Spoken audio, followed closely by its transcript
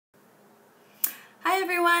Hi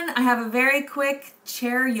everyone, I have a very quick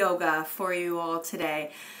chair yoga for you all today.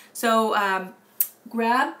 So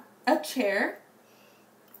grab a chair.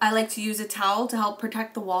 I like to use a towel to help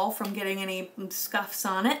protect the wall from getting any scuffs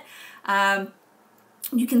on it.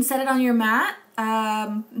 You can set it on your mat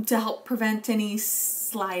to help prevent any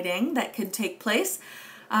sliding that could take place.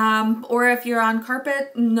 Or if you're on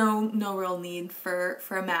carpet, no real need for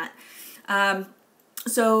a mat.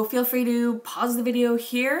 So feel free to pause the video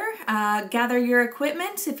here, gather your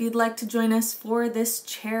equipment if you'd like to join us for this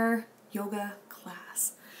chair yoga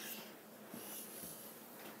class.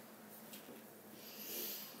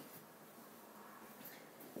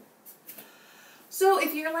 So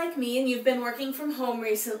if you're like me and you've been working from home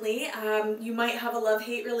recently, you might have a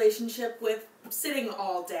love-hate relationship with sitting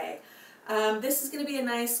all day. This is going to be a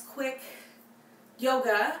nice quick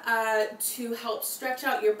yoga to help stretch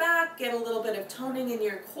out your back, get a little bit of toning in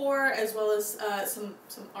your core, as well as some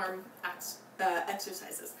arm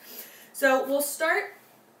exercises. So we'll start.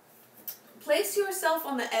 Place yourself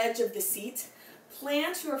on the edge of the seat.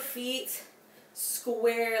 Plant your feet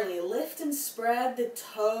squarely. Lift and spread the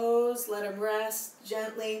toes. Let them rest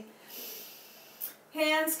gently.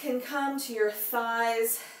 Hands can come to your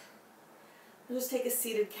thighs. And just take a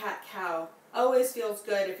seated cat-cow. Always feels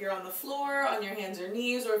good if you're on the floor, on your hands or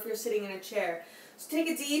knees, or if you're sitting in a chair. So take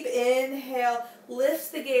a deep inhale,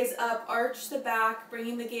 lift the gaze up, arch the back,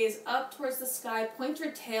 bringing the gaze up towards the sky. Point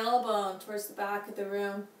your tailbone towards the back of the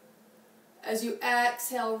room. As you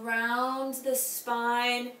exhale, round the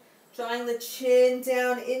spine, drawing the chin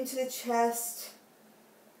down into the chest.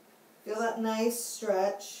 Feel that nice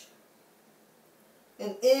stretch.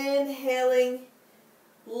 And inhaling,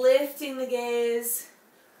 lifting the gaze.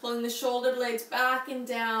 Pulling the shoulder blades back and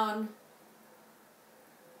down.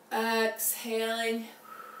 Exhaling.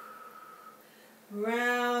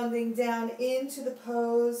 Rounding down into the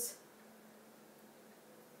pose.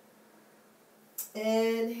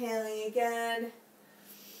 Inhaling again.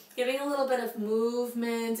 Giving a little bit of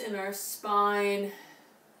movement in our spine.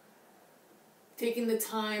 Taking the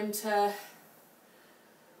time to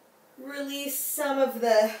release some of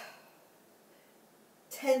the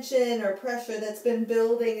tension or pressure that's been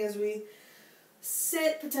building as we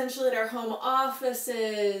sit potentially at our home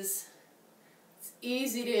offices. It's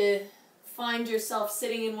easy to find yourself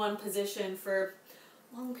sitting in one position for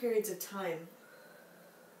long periods of time.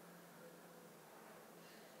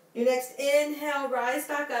 Your next inhale, rise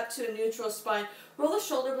back up to a neutral spine. Roll the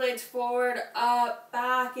shoulder blades forward, up,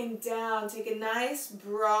 back, and down. Take a nice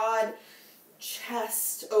broad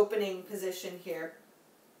chest opening position here.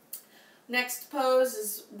 Next pose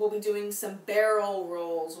is we'll be doing some barrel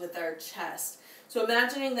rolls with our chest. So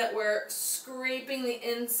imagining that we're scraping the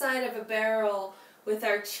inside of a barrel with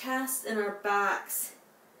our chest and our backs.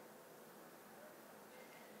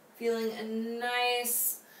 Feeling a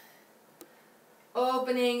nice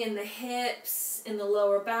opening in the hips, in the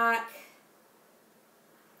lower back.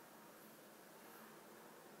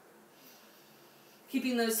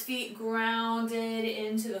 Keeping those feet grounded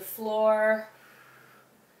into the floor.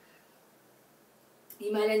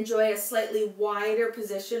 You might enjoy a slightly wider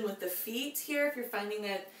position with the feet here if you're finding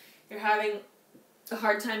that you're having a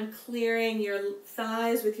hard time clearing your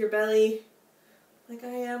thighs with your belly, like I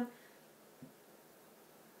am.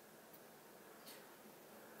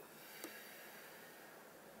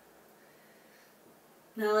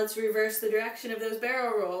 Now let's reverse the direction of those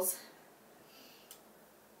barrel rolls.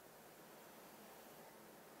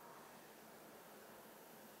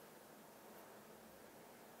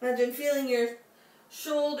 Imagine feeling your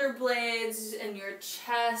shoulder blades and your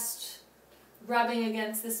chest rubbing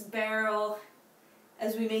against this barrel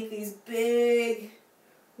as we make these big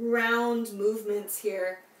round movements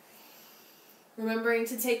here. Remembering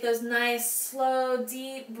to take those nice, slow,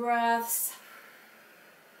 deep breaths.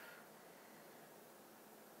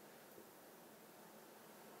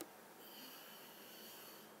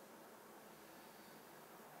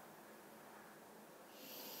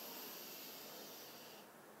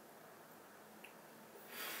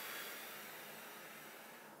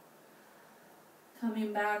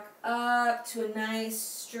 Coming back up to a nice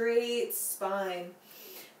straight spine.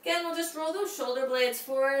 Again, we'll just roll those shoulder blades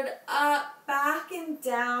forward, up, back, and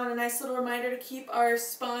down. A nice little reminder to keep our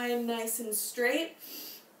spine nice and straight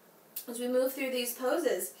as we move through these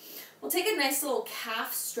poses. We'll take a nice little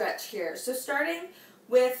calf stretch here. So starting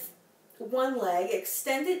with one leg,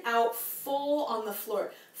 extend it out full on the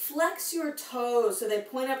floor. Flex your toes so they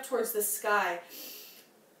point up towards the sky.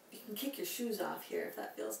 You can kick your shoes off here if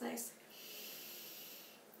that feels nice.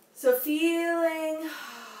 So feeling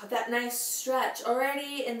that nice stretch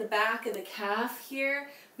already in the back of the calf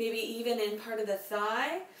here, maybe even in part of the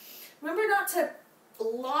thigh. Remember not to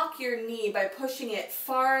lock your knee by pushing it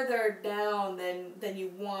farther down than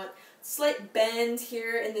you want. Slight bend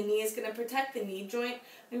here in the knee is going to protect the knee joint.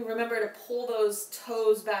 And remember to pull those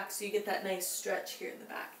toes back so you get that nice stretch here in the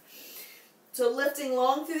back. So lifting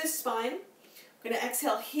long through the spine. We're going to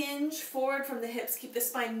exhale, hinge forward from the hips. Keep the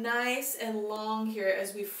spine nice and long here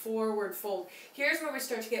as we forward fold. Here's where we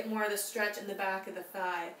start to get more of the stretch in the back of the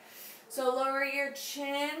thigh. So lower your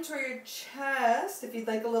chin toward your chest if you'd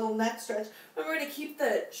like a little neck stretch. Remember to keep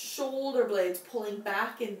the shoulder blades pulling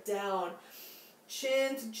back and down.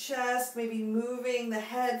 Chin to chest, maybe moving the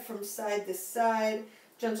head from side to side.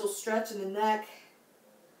 Gentle stretch in the neck.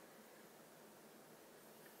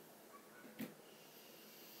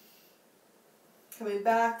 Coming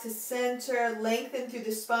back to center, lengthen through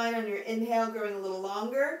the spine on your inhale, growing a little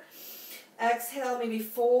longer. Exhale, maybe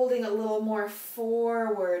folding a little more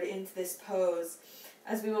forward into this pose.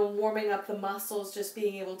 As we were warming up the muscles, just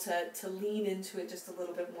being able to lean into it just a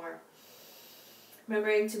little bit more.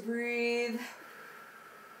 Remembering to breathe.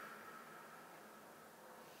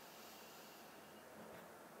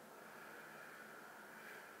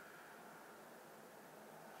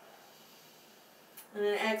 And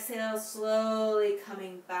then exhale, slowly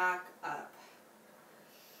coming back up.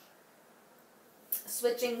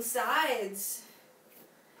 Switching sides.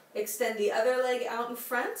 Extend the other leg out in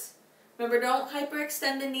front. Remember, don't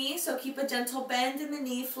hyperextend the knee, so keep a gentle bend in the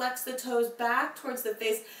knee. Flex the toes back towards the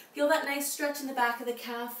face. Feel that nice stretch in the back of the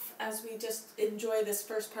calf as we just enjoy this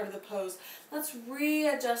first part of the pose. Let's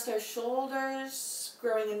readjust our shoulders,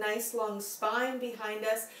 growing a nice long spine behind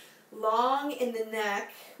us. Long in the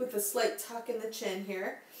neck with a slight tuck in the chin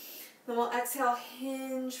here. Then we'll exhale,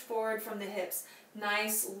 hinge forward from the hips.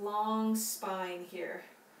 Nice long spine here.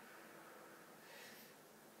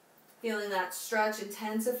 Feeling that stretch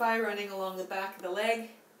intensify running along the back of the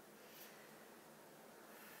leg.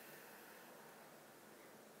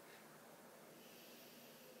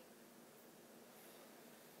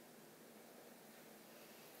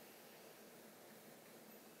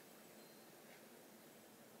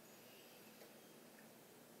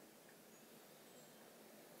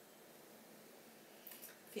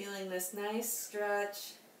 Feeling this nice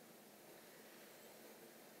stretch.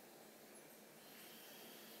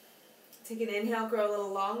 Take an inhale, grow a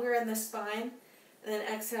little longer in the spine. And then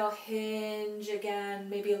exhale, hinge again,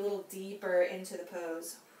 maybe a little deeper into the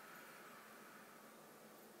pose.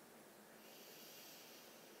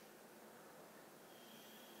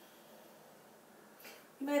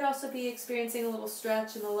 You might also be experiencing a little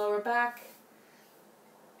stretch in the lower back.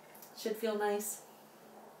 Should feel nice.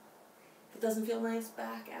 If it doesn't feel nice,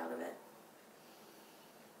 back out of it.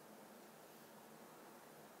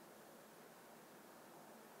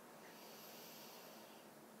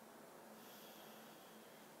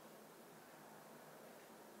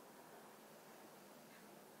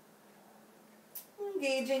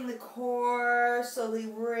 Engaging the core, slowly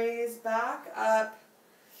raise back up.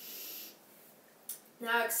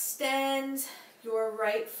 Now extend your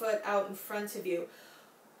right foot out in front of you.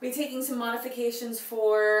 We'll be taking some modifications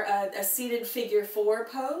for a seated figure 4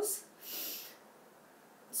 pose.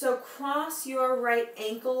 So cross your right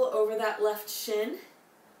ankle over that left shin.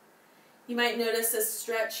 You might notice a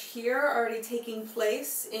stretch here already taking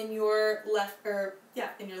place in your left,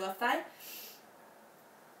 in your left thigh.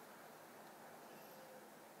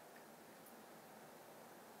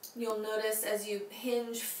 You'll notice as you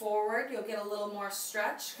hinge forward, you'll get a little more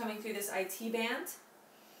stretch coming through this IT band.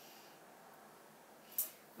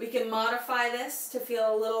 We can modify this to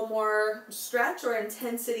feel a little more stretch or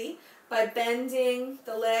intensity by bending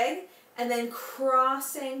the leg and then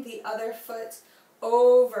crossing the other foot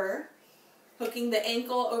over, hooking the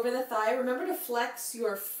ankle over the thigh. Remember to flex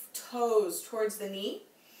your toes towards the knee.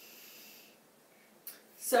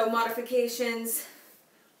 So modifications,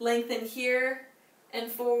 lengthen here and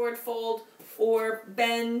forward fold, or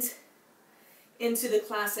bend into the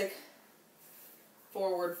classic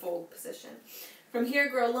forward fold position. From here,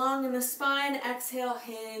 grow long in the spine. Exhale,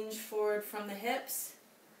 hinge forward from the hips.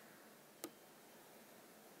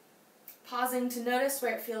 Pausing to notice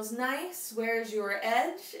where it feels nice. Where's your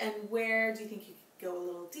edge, and where do you think you could go a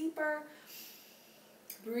little deeper?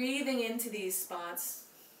 Breathing into these spots.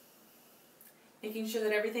 Making sure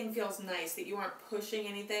that everything feels nice, that you aren't pushing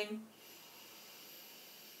anything.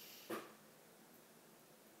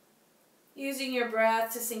 Using your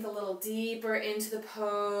breath to sink a little deeper into the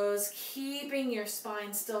pose, keeping your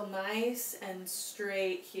spine still nice and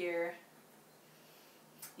straight here.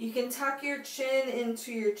 You can tuck your chin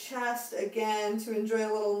into your chest again to enjoy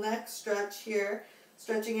a little neck stretch here,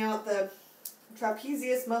 stretching out the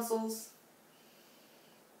trapezius muscles.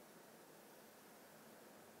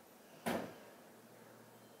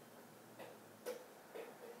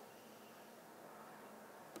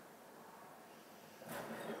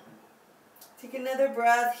 Take another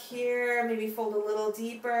breath here, maybe fold a little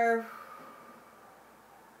deeper.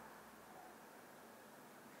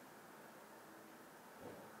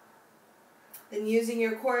 Then using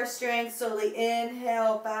your core strength, slowly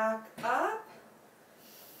inhale back up.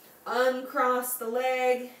 Uncross the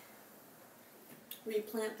leg.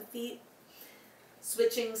 Replant the feet.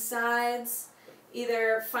 Switching sides.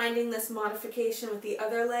 Either finding this modification with the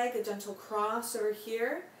other leg, a gentle cross over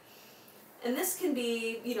here. And this can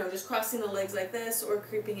be, just crossing the legs like this or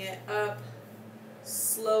creeping it up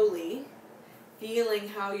slowly, feeling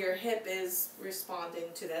how your hip is responding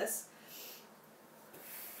to this.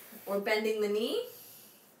 Or bending the knee,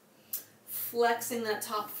 flexing that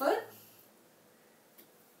top foot,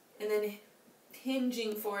 and then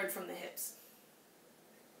hinging forward from the hips.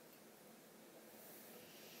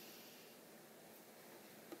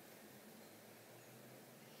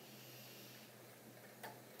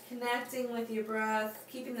 Connecting with your breath,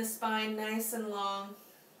 keeping the spine nice and long.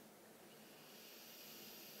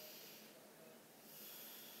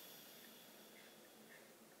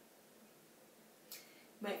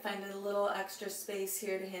 Might find a little extra space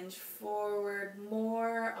here to hinge forward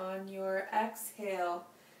more on your exhale,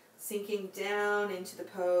 sinking down into the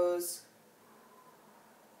pose.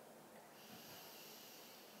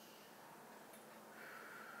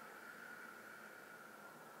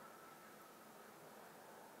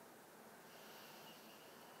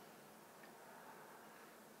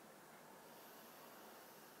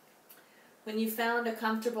 When you found a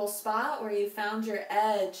comfortable spot where you found your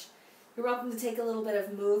edge, you're welcome to take a little bit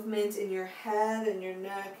of movement in your head and your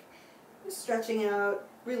neck, just stretching out,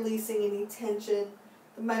 releasing any tension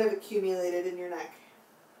that might have accumulated in your neck.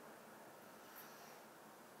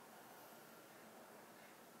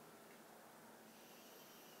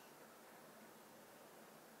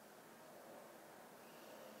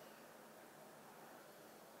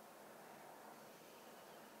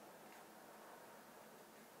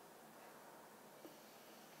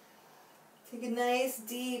 Take a nice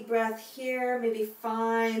deep breath here, maybe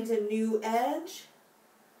find a new edge.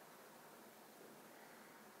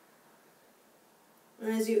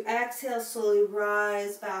 And as you exhale, slowly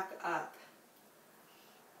rise back up.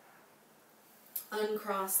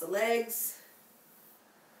 Uncross the legs.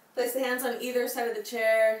 Place the hands on either side of the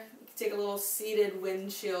chair. You can take a little seated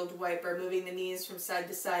windshield wiper, moving the knees from side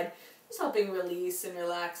to side, just helping release and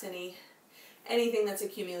relax anything that's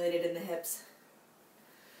accumulated in the hips.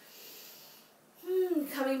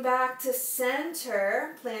 Coming back to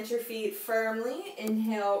center, plant your feet firmly.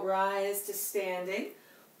 Inhale, rise to standing.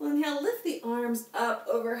 Well, inhale, lift the arms up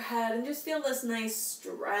overhead and just feel this nice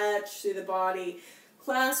stretch through the body.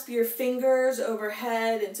 Clasp your fingers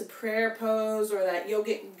overhead into prayer pose or that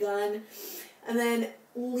yogic gun. And then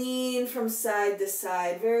lean from side to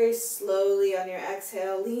side, very slowly on your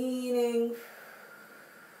exhale, leaning.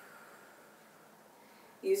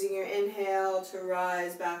 Using your inhale to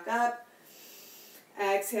rise back up.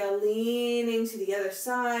 Exhale, leaning to the other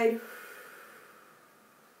side.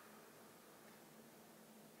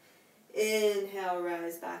 Inhale,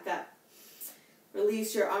 rise back up.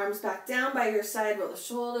 Release your arms back down by your side, roll the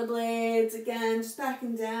shoulder blades. Again, just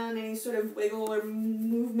backing down, any sort of wiggle or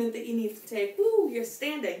movement that you need to take. Woo, you're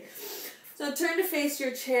standing. So turn to face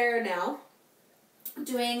your chair now.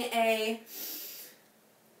 Doing a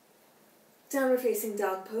downward facing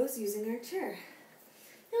dog pose using our chair.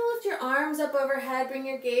 Now lift your arms up overhead, bring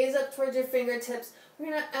your gaze up towards your fingertips.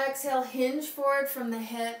 We're going to exhale, hinge forward from the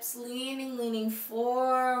hips, leaning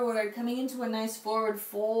forward, coming into a nice forward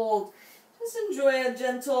fold. Just enjoy a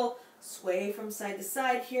gentle sway from side to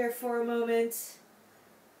side here for a moment.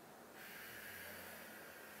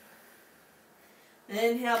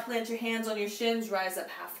 Inhale, plant your hands on your shins, rise up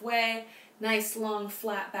halfway, nice long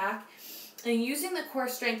flat back. And using the core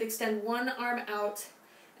strength, extend one arm out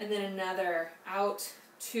and then another out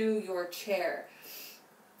to your chair.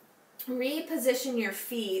 Reposition your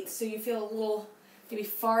feet so you feel a little maybe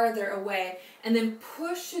farther away, and then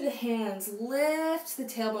push through the hands, lift the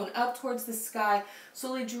tailbone up towards the sky,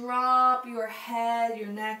 slowly drop your head, your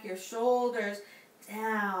neck, your shoulders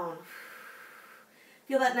down.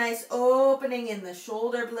 Feel that nice opening in the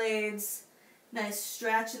shoulder blades, nice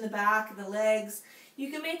stretch in the back of the legs.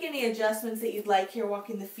 You can make any adjustments that you'd like here,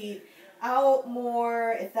 walking the feet out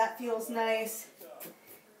more if that feels nice.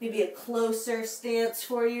 Maybe a closer stance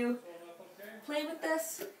for you. Play with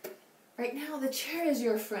this. Right now, the chair is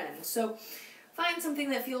your friend. So find something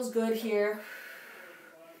that feels good here.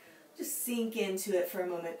 Just sink into it for a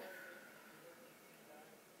moment.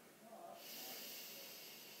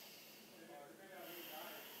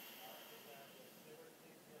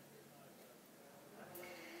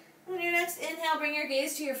 On your next inhale, bring your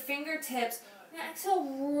gaze to your fingertips. Now exhale,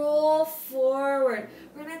 roll forward.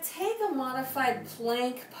 We're going to take a modified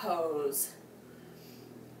plank pose.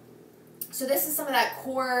 So this is some of that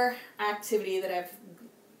core activity that I've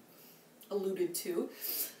alluded to.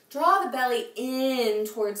 Draw the belly in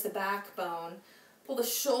towards the backbone. Pull the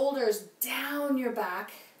shoulders down your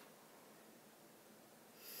back.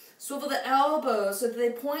 Swivel the elbows so that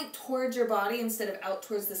they point towards your body instead of out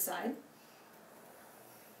towards the side.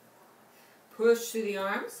 Push through the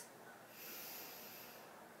arms.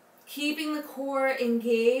 Keeping the core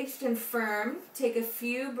engaged and firm. Take a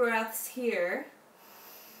few breaths here.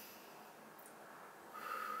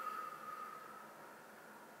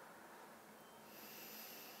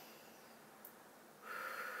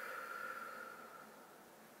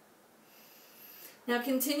 Now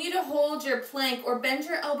continue to hold your plank or bend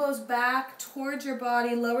your elbows back towards your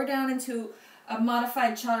body, lower down into a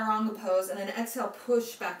modified chaturanga pose, and then exhale,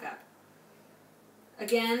 push back up.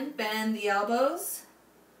 Again, bend the elbows.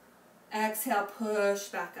 Exhale, push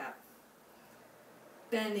back up.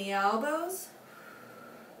 Bend the elbows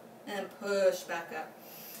and push back up.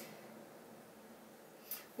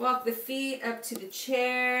 Walk the feet up to the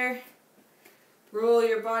chair. Roll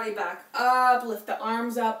your body back up, lift the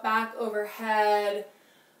arms up, back overhead.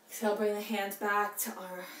 Exhale, bring the hands back to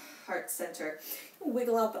our heart center.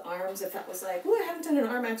 Wiggle out the arms if that was like, oh, I haven't done an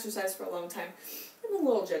arm exercise for a long time. And a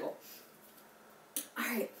little jiggle. All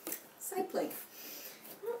right, side plank.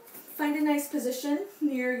 Find a nice position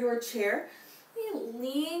near your chair.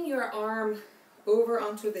 Lean your arm over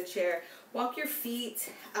onto the chair. Walk your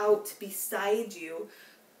feet out beside you.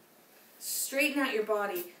 Straighten out your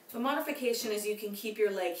body. The modification is you can keep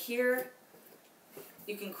your leg here.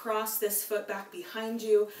 You can cross this foot back behind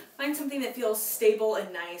you. Find something that feels stable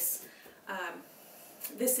and nice.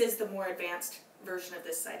 This is the more advanced version of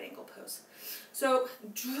this side angle pose. So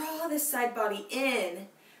draw this side body in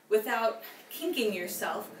without kinking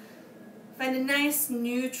yourself. Find a nice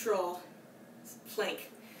neutral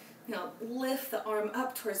plank. Now lift the arm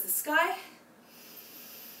up towards the sky.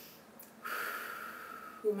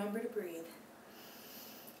 Remember to breathe.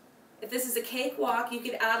 If this is a cakewalk, you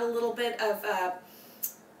could add a little bit of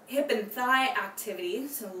hip and thigh activity,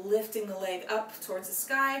 so lifting the leg up towards the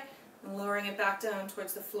sky and lowering it back down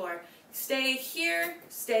towards the floor. Stay here,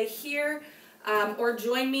 or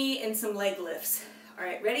join me in some leg lifts. All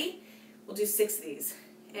right, ready? We'll do 6 of these.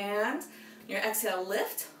 And your exhale,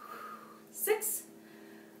 lift. 6,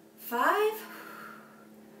 5,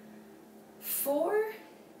 4,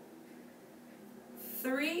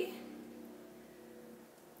 3,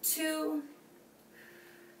 2,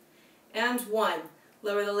 and 1.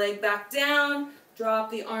 Lower the leg back down, drop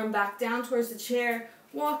the arm back down towards the chair,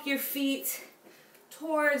 walk your feet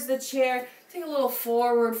towards the chair, take a little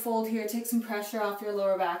forward fold here, take some pressure off your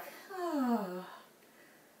lower back. Oh,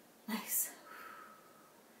 nice.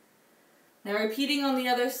 Now repeating on the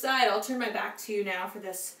other side, I'll turn my back to you now for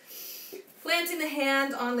this. Planting the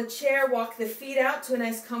hand on the chair, walk the feet out to a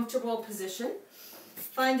nice comfortable position.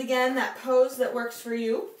 Find again that pose that works for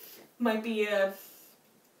you. Might be a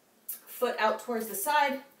foot out towards the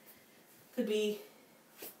side. Could be,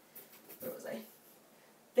 where was I?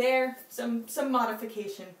 There, some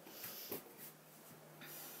modification.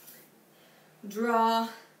 Draw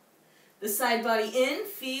the side body in.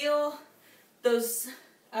 Feel those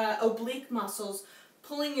oblique muscles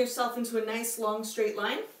pulling yourself into a nice long straight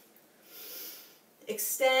line.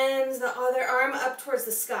 Extend the other arm up towards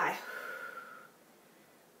the sky.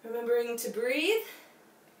 Remembering to breathe.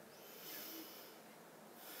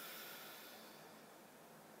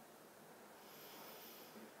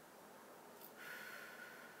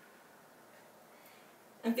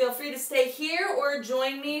 And feel free to stay here or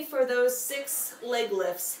join me for those 6 leg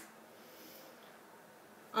lifts.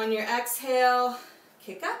 On your exhale,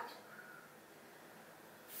 kick up.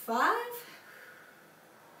 5,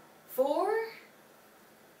 4,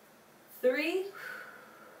 3,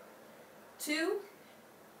 2,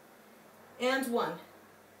 and 1.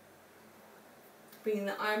 Bring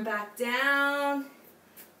the arm back down.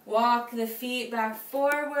 Walk the feet back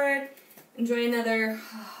forward. Enjoy another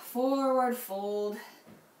forward fold.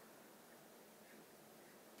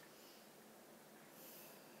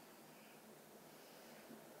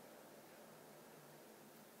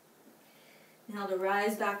 Now to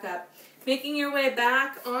rise back up. Making your way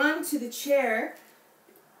back onto the chair.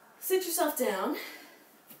 Sit yourself down.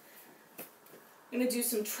 I'm going to do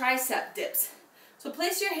some tricep dips. So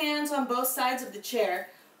place your hands on both sides of the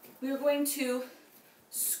chair. We're going to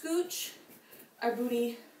scooch our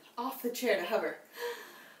booty off the chair to hover.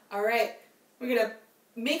 All right, we're going to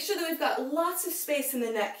make sure that we've got lots of space in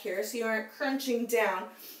the neck here so you aren't crunching down.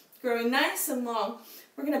 Growing nice and long.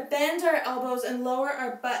 We're going to bend our elbows and lower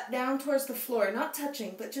our butt down towards the floor, not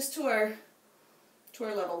touching, but just to our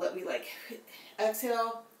level that we like.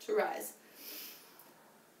 Exhale to rise.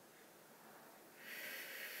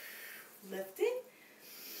 Lifting.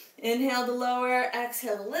 Inhale to lower,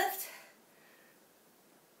 exhale to lift.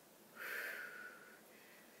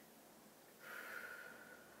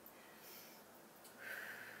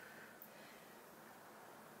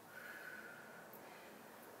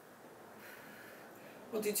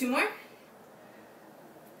 We'll do 2 more.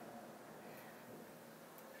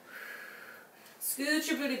 Scoot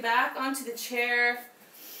your booty back onto the chair.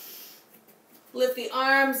 Lift the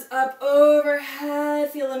arms up overhead.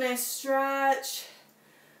 Feel a nice stretch.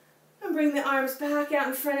 And bring the arms back out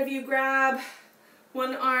in front of you. Grab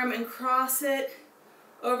one arm and cross it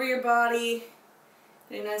over your body.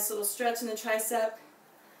 Get a nice little stretch in the tricep.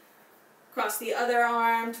 Cross the other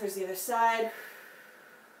arm towards the other side.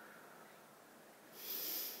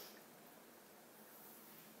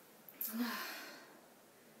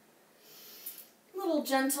 Little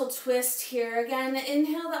gentle twist here. Again,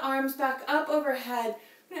 inhale the arms back up overhead.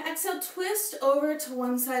 Exhale, twist over to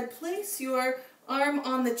one side. Place your arm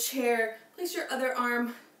on the chair. Place your other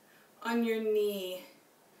arm on your knee.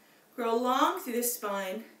 Grow long through the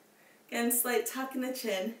spine. Again, slight tuck in the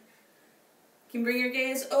chin. You can bring your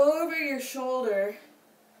gaze over your shoulder.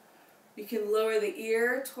 You can lower the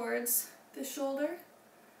ear towards the shoulder.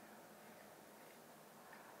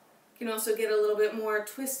 You can also get a little bit more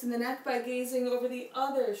twist in the neck by gazing over the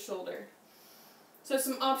other shoulder. So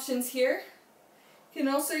some options here. You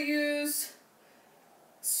can also use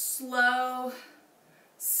slow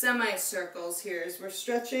semicircles here as we're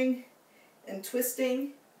stretching and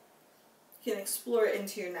twisting. You can explore it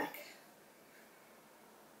into your neck.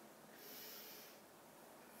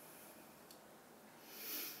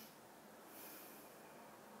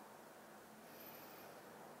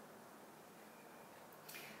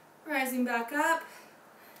 Rising back up.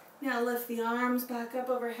 Now lift the arms back up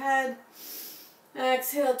overhead.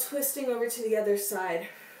 Exhale, twisting over to the other side.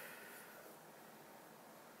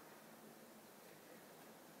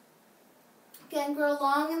 Again, grow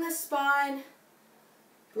long in the spine,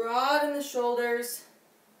 broad in the shoulders.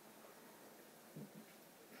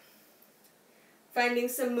 Finding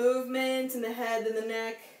some movement in the head and the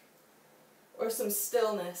neck, or some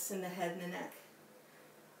stillness in the head and the neck.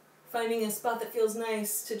 Finding a spot that feels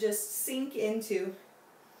nice to just sink into.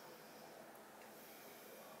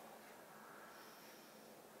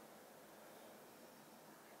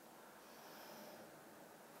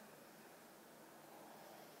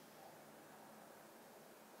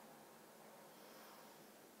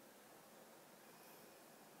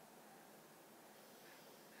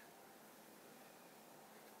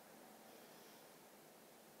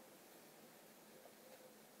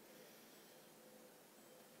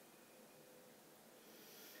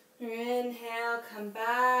 Inhale, come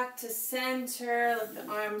back to center. Lift the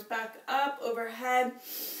arms back up overhead.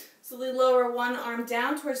 Slowly lower one arm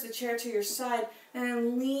down towards the chair to your side and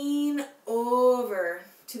then lean over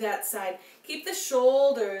to that side. Keep the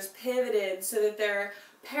shoulders pivoted so that they're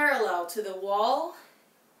parallel to the wall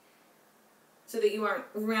so that you aren't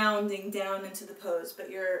rounding down into the pose,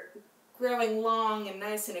 but you're growing long and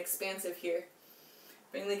nice and expansive here.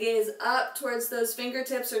 Bring the gaze up towards those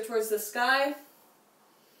fingertips or towards the sky.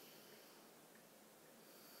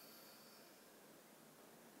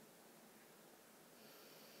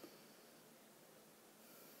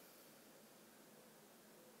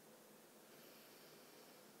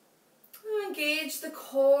 Engage the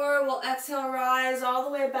core. We'll exhale, rise all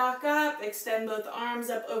the way back up. Extend both arms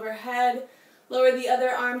up overhead. Lower the other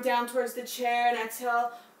arm down towards the chair and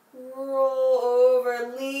exhale, roll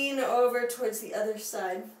over, lean over towards the other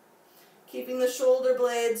side. Keeping the shoulder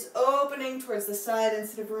blades opening towards the side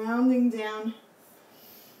instead of rounding down.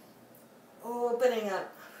 Opening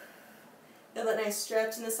up. Feel that nice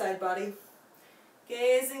stretch in the side body.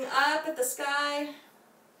 Gazing up at the sky.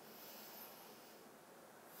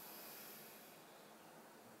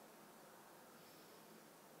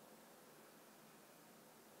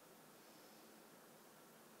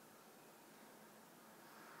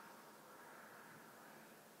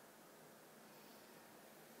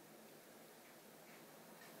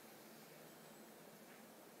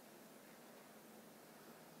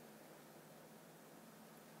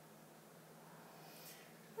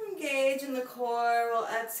 Engage in the core. We'll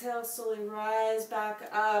exhale, slowly rise back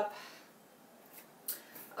up.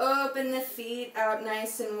 Open the feet out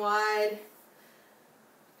nice and wide.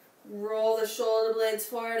 Roll the shoulder blades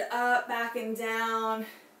forward, up, back, and down.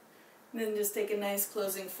 And then just take a nice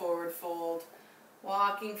closing forward fold.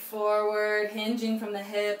 Walking forward, hinging from the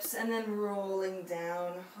hips, and then rolling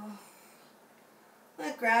down. Oh.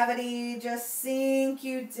 Let gravity just sink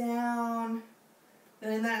you down.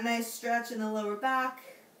 Getting that nice stretch in the lower back.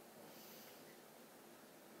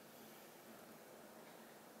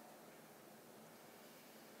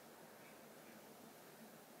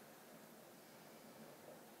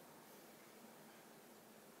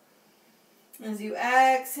 As you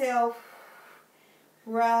exhale,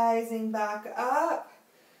 rising back up.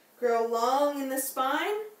 Grow long in the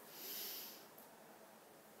spine.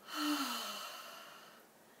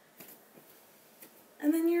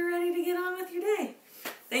 And then you're ready to get on with your day.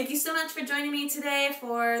 Thank you so much for joining me today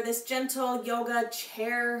for this gentle yoga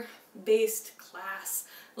chair-based class.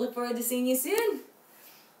 I look forward to seeing you soon.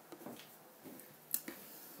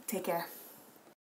 Take care.